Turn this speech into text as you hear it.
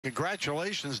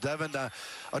Congratulations, Devin.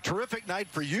 A terrific night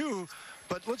for you.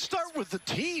 But let's start with the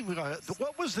team.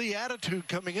 What was the attitude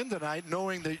coming in tonight,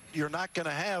 knowing that you're not going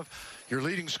to have your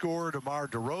leading scorer, DeMar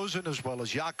DeRozan, as well as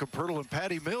Jakob Poeltl and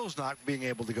Patty Mills not being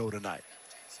able to go tonight?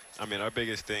 I mean, our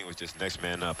biggest thing was just next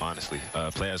man up, honestly.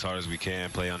 Play as hard as we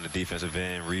can, play on the defensive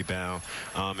end, rebound,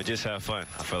 and just have fun.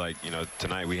 I feel like,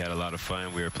 tonight we had a lot of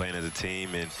fun. We were playing as a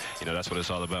team, and, that's what it's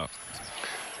all about.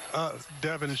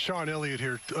 Devin and Sean Elliott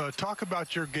here. Talk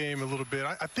about your game a little bit.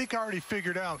 I think I already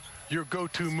figured out your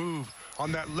go-to move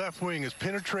on that left wing is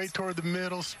penetrate toward the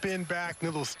middle, spin back, and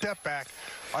a little step back.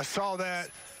 I saw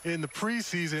that in the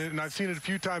preseason, and I've seen it a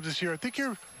few times this year. I think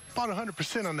you're about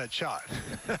 100% on that shot.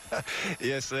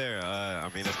 Yes, sir. I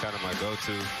mean, that's kind of my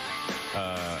go-to.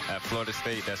 At Florida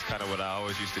State, that's kind of what I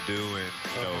always used to do,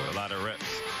 and, a lot of reps.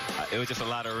 It was just a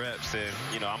lot of reps,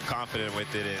 and, I'm confident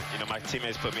with it, and, my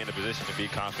teammates put me in a position to be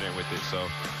confident with it, so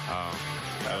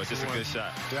that was just a good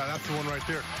shot. Yeah, that's the one right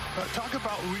there. Talk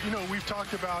about, we've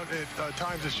talked about at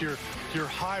times this year, your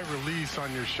high release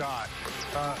on your shot.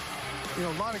 A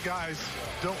lot of guys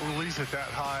don't release it that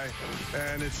high,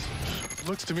 and it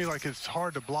looks to me like it's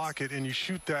hard to block it, and you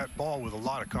shoot that ball with a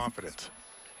lot of confidence.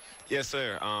 Yes,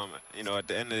 sir. At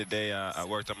the end of the day, I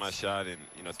worked on my shot, and,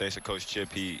 thanks to Coach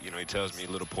Chip, he tells me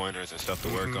little pointers and stuff to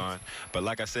work on. But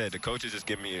like I said, the coaches just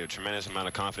give me a tremendous amount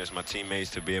of confidence, my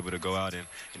teammates, to be able to go out and,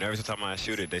 every time I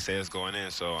shoot it, they say it's going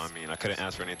in. So, I mean, I couldn't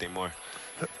ask for anything more.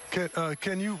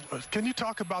 Can you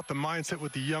talk about the mindset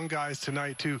with the young guys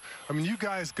tonight, too? I mean, you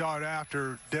guys got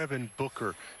after Devin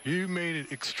Booker. You made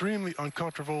it extremely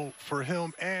uncomfortable for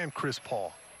him and Chris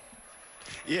Paul.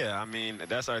 Yeah, I mean,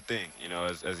 that's our thing.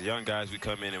 As young guys, we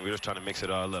come in and we're just trying to mix it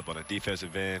all up on the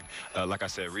defensive end. Like I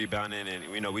said, rebounding,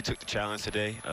 and, we took the challenge today.